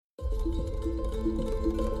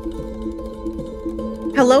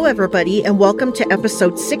Hello, everybody, and welcome to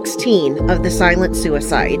episode 16 of The Silent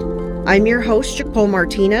Suicide. I'm your host, Jacole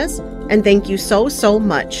Martinez, and thank you so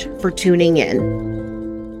much for tuning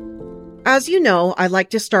in. As you know, I like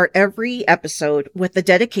to start every episode with a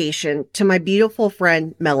dedication to my beautiful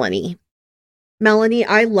friend, Melanie. Melanie,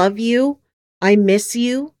 I love you, I miss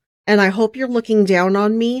you, and I hope you're looking down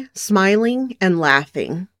on me, smiling and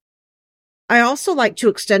laughing. I also like to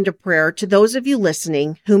extend a prayer to those of you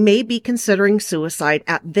listening who may be considering suicide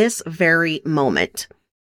at this very moment.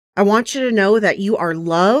 I want you to know that you are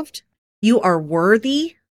loved, you are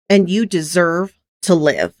worthy, and you deserve to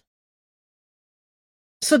live.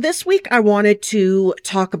 So this week I wanted to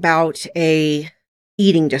talk about a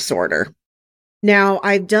eating disorder. Now,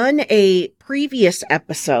 I've done a previous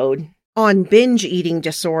episode on binge eating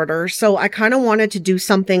disorder, so I kind of wanted to do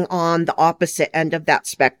something on the opposite end of that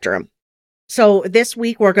spectrum. So this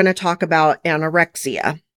week we're going to talk about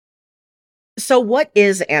anorexia. So what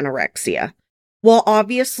is anorexia? Well,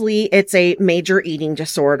 obviously it's a major eating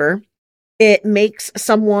disorder. It makes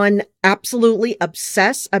someone absolutely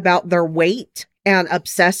obsess about their weight and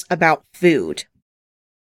obsess about food.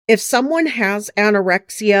 If someone has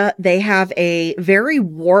anorexia, they have a very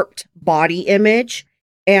warped body image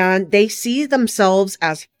and they see themselves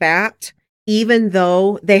as fat, even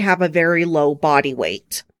though they have a very low body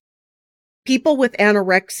weight. People with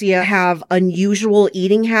anorexia have unusual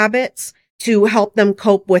eating habits to help them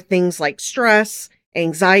cope with things like stress,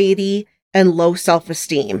 anxiety, and low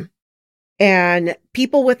self-esteem. And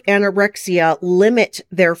people with anorexia limit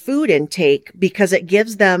their food intake because it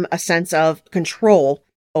gives them a sense of control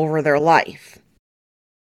over their life.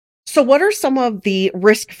 So what are some of the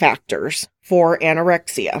risk factors for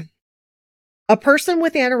anorexia? A person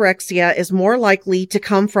with anorexia is more likely to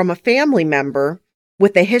come from a family member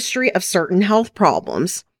with a history of certain health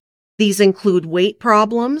problems. These include weight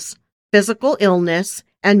problems, physical illness,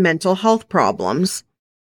 and mental health problems.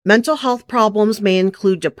 Mental health problems may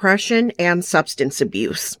include depression and substance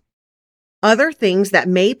abuse. Other things that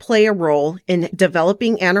may play a role in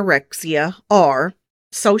developing anorexia are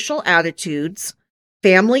social attitudes,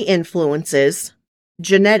 family influences,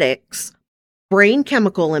 genetics, brain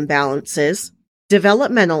chemical imbalances,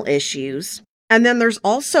 developmental issues, and then there's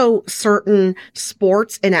also certain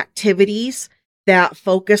sports and activities that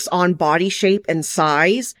focus on body shape and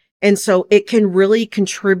size. And so it can really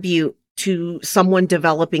contribute to someone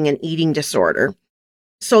developing an eating disorder.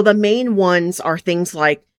 So the main ones are things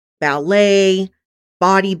like ballet,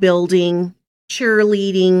 bodybuilding,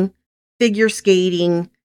 cheerleading, figure skating,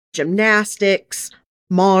 gymnastics,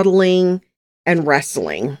 modeling, and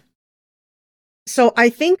wrestling. So I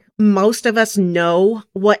think most of us know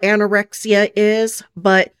what anorexia is,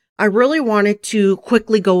 but I really wanted to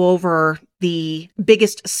quickly go over the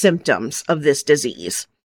biggest symptoms of this disease.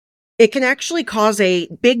 It can actually cause a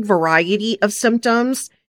big variety of symptoms.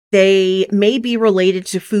 They may be related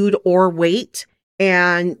to food or weight,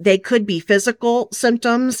 and they could be physical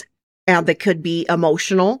symptoms, and they could be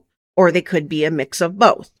emotional, or they could be a mix of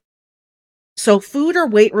both. So food or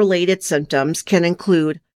weight-related symptoms can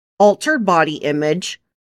include altered body image,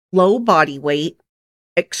 low body weight,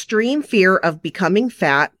 extreme fear of becoming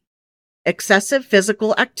fat, excessive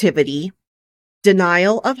physical activity,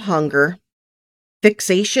 denial of hunger,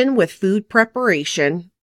 fixation with food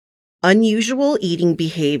preparation, unusual eating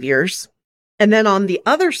behaviors. And then on the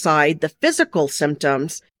other side, the physical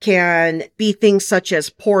symptoms can be things such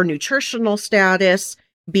as poor nutritional status,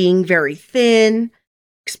 being very thin,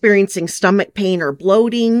 experiencing stomach pain or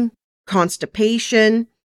bloating, constipation,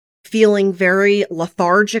 feeling very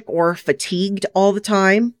lethargic or fatigued all the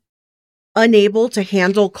time, unable to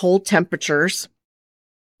handle cold temperatures,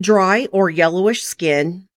 dry or yellowish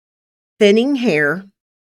skin, thinning hair,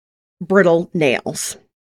 brittle nails.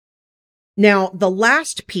 Now, the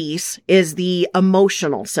last piece is the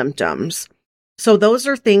emotional symptoms. So those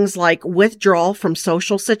are things like withdrawal from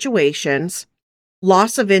social situations,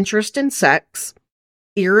 loss of interest in sex,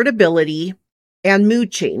 irritability, and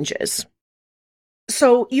mood changes.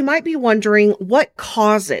 So you might be wondering what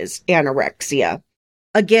causes anorexia.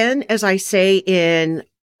 Again, as I say in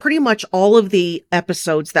pretty much all of the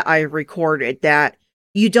episodes that I've recorded, that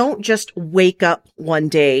you don't just wake up one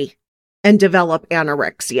day and develop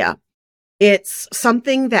anorexia. It's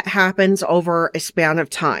something that happens over a span of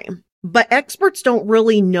time. But experts don't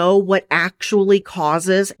really know what actually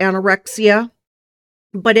causes anorexia,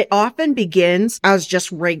 but it often begins as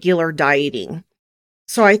just regular dieting.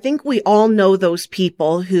 So I think we all know those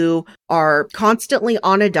people who are constantly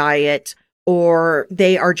on a diet, or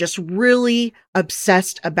they are just really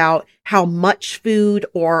obsessed about how much food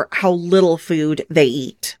or how little food they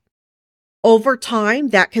eat. Over time,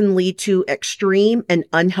 that can lead to extreme and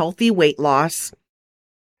unhealthy weight loss,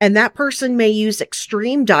 and that person may use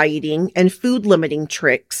extreme dieting and food limiting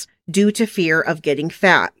tricks due to fear of getting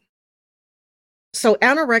fat. So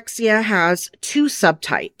anorexia has two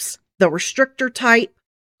subtypes, the restrictor type,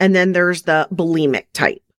 and then there's the bulimic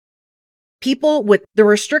type. People with the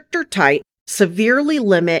restrictor type severely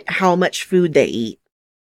limit how much food they eat.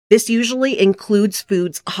 This usually includes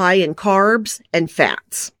foods high in carbs and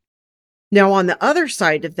fats. Now, on the other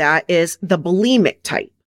side of that is the bulimic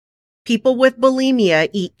type. People with bulimia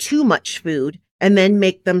eat too much food and then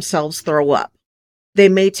make themselves throw up. They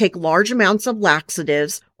may take large amounts of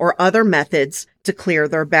laxatives or other methods to clear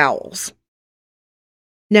their bowels.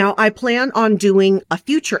 Now, I plan on doing a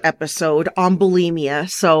future episode on bulimia,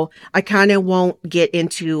 so I kind of won't get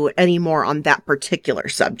into any more on that particular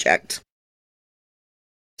subject.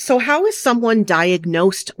 So how is someone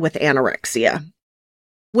diagnosed with anorexia?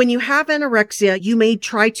 When you have anorexia, you may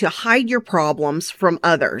try to hide your problems from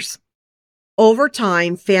others. Over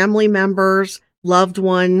time, family members, loved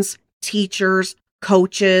ones, teachers,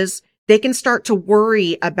 coaches, they can start to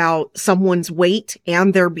worry about someone's weight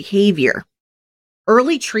and their behavior.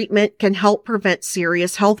 Early treatment can help prevent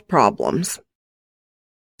serious health problems.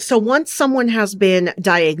 So once someone has been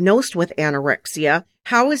diagnosed with anorexia,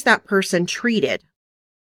 how is that person treated?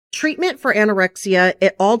 Treatment for anorexia,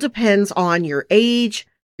 it all depends on your age,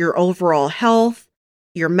 your overall health,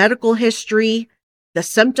 your medical history, the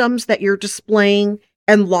symptoms that you're displaying,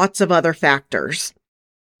 and lots of other factors.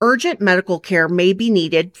 Urgent medical care may be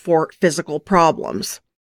needed for physical problems.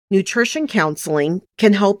 Nutrition counseling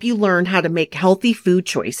can help you learn how to make healthy food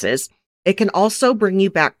choices. It can also bring you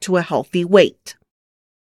back to a healthy weight.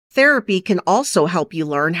 Therapy can also help you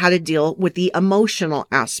learn how to deal with the emotional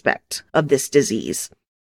aspect of this disease.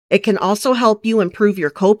 It can also help you improve your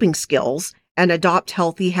coping skills and adopt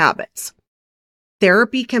healthy habits.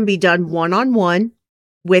 Therapy can be done one-on-one,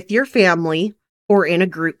 with your family, or in a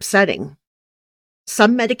group setting.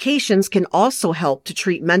 Some medications can also help to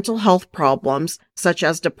treat mental health problems such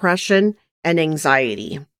as depression and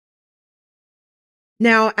anxiety.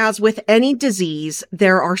 Now, as with any disease,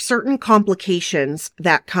 there are certain complications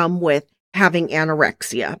that come with having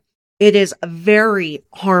anorexia. It is very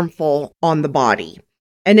harmful on the body,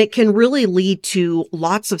 and it can really lead to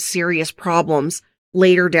lots of serious problems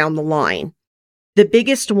later down the line. The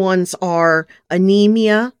biggest ones are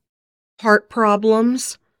anemia, heart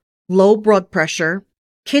problems, low blood pressure,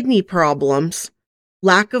 kidney problems,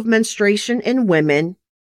 lack of menstruation in women,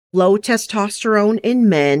 low testosterone in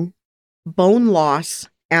men, bone loss,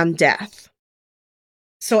 and death.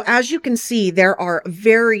 So as you can see, there are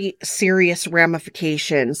very serious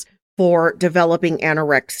ramifications for developing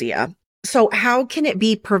anorexia. So how can it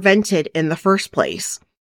be prevented in the first place?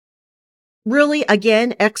 Really,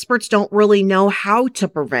 again, experts don't really know how to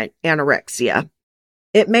prevent anorexia.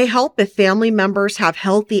 It may help if family members have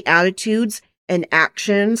healthy attitudes and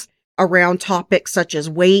actions around topics such as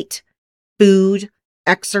weight, food,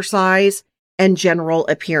 exercise, and general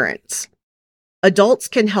appearance. Adults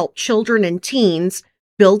can help children and teens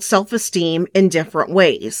build self-esteem in different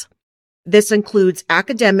ways. This includes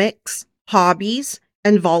academics, hobbies,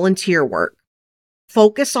 and volunteer work.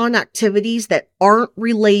 Focus on activities that aren't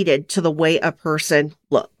related to the way a person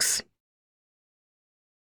looks.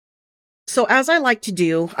 So as I like to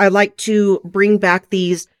do, I like to bring back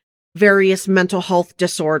these various mental health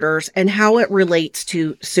disorders and how it relates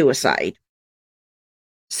to suicide.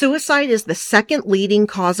 Suicide is the second leading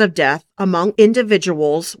cause of death among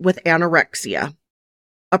individuals with anorexia.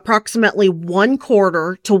 Approximately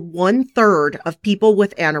 1/4 to 1/3 of people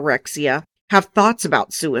with anorexia have thoughts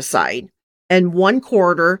about suicide, and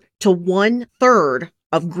 1/4 to 1/3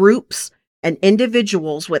 of groups and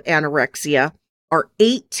individuals with anorexia are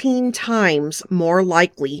 18 times more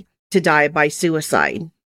likely to die by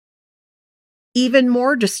suicide. Even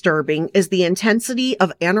more disturbing is the intensity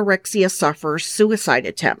of anorexia sufferers' suicide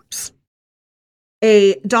attempts.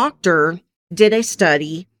 A doctor did a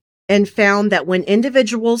study and found that when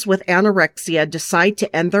individuals with anorexia decide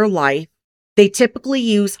to end their life, they typically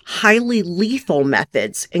use highly lethal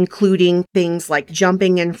methods, including things like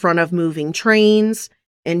jumping in front of moving trains,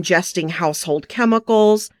 ingesting household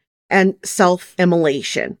chemicals, and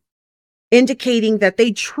self-immolation, indicating that they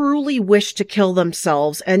truly wish to kill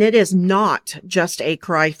themselves, and it is not just a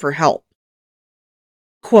cry for help.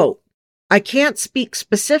 Quote, I can't speak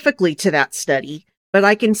specifically to that study, but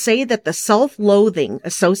I can say that the self-loathing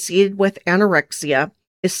associated with anorexia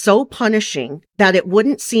is so punishing that it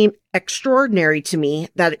wouldn't seem extraordinary to me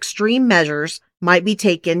that extreme measures might be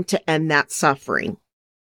taken to end that suffering.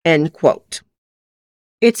 End quote.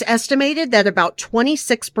 It's estimated that about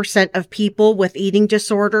 26% of people with eating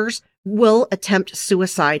disorders will attempt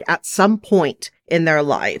suicide at some point in their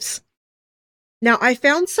lives. Now, I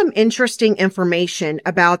found some interesting information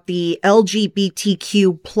about the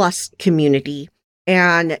LGBTQ plus community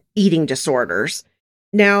and eating disorders.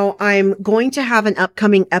 Now, I'm going to have an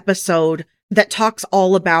upcoming episode that talks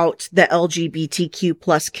all about the LGBTQ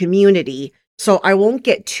plus community, so I won't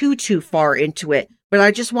get too far into it, but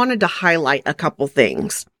I just wanted to highlight a couple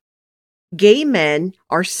things. Gay men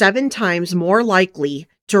are 7 times more likely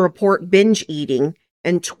to report binge eating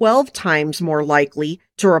and 12 times more likely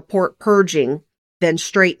to report purging than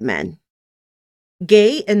straight men.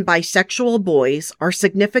 Gay and bisexual boys are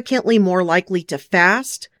significantly more likely to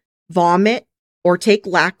fast, vomit, or take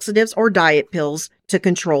laxatives or diet pills to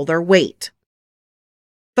control their weight.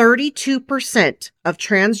 32% of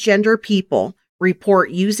transgender people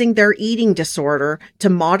report using their eating disorder to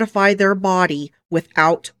modify their body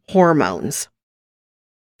without hormones.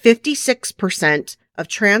 56% of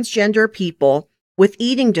transgender people with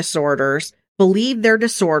eating disorders believe their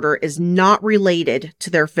disorder is not related to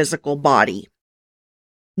their physical body.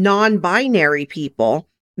 Non-binary people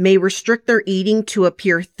may restrict their eating to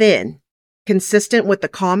appear thin, consistent with the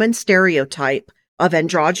common stereotype of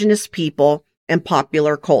androgynous people in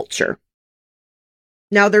popular culture.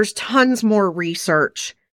 Now, there's tons more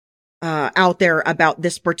research out there about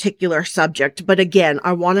this particular subject, but again,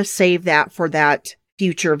 I want to save that for that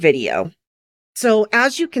future video. So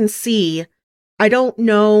as you can see, I don't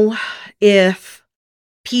know if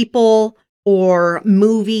people or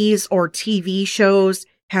movies or TV shows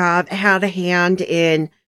have had a hand in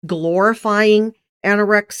glorifying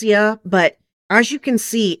anorexia, but as you can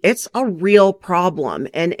see, it's a real problem,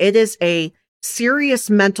 and it is a serious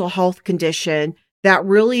mental health condition that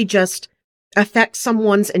really just affects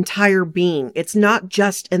someone's entire being. It's not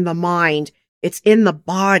just in the mind, it's in the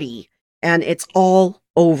body, and it's all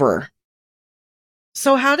over.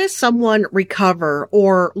 So how does someone recover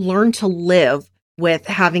or learn to live with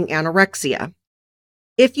having anorexia?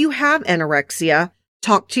 If you have anorexia,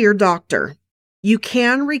 talk to your doctor. You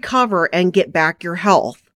can recover and get back your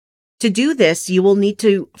health. To do this, you will need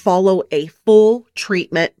to follow a full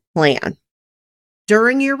treatment plan.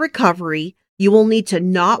 During your recovery, you will need to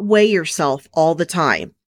not weigh yourself all the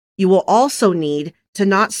time. You will also need to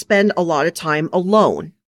not spend a lot of time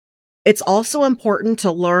alone. It's also important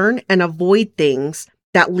to learn and avoid things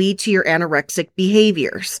that lead to your anorexic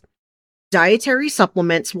behaviors. Dietary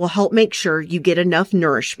supplements will help make sure you get enough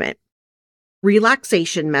nourishment.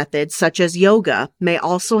 Relaxation methods such as yoga may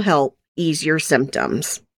also help ease your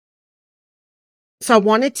symptoms. So I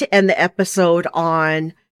wanted to end the episode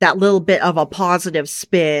on that little bit of a positive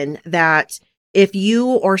spin that if you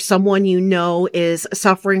or someone you know is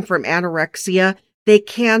suffering from anorexia, they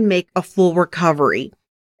can make a full recovery.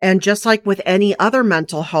 And just like with any other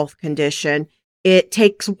mental health condition, it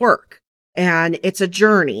takes work and it's a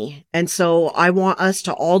journey. And so I want us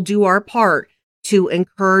to all do our part to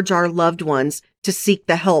encourage our loved ones to seek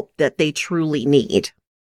the help that they truly need.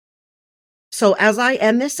 So as I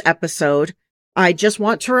end this episode, I just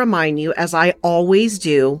want to remind you, as I always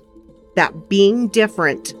do, that being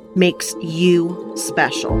different makes you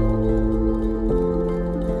special.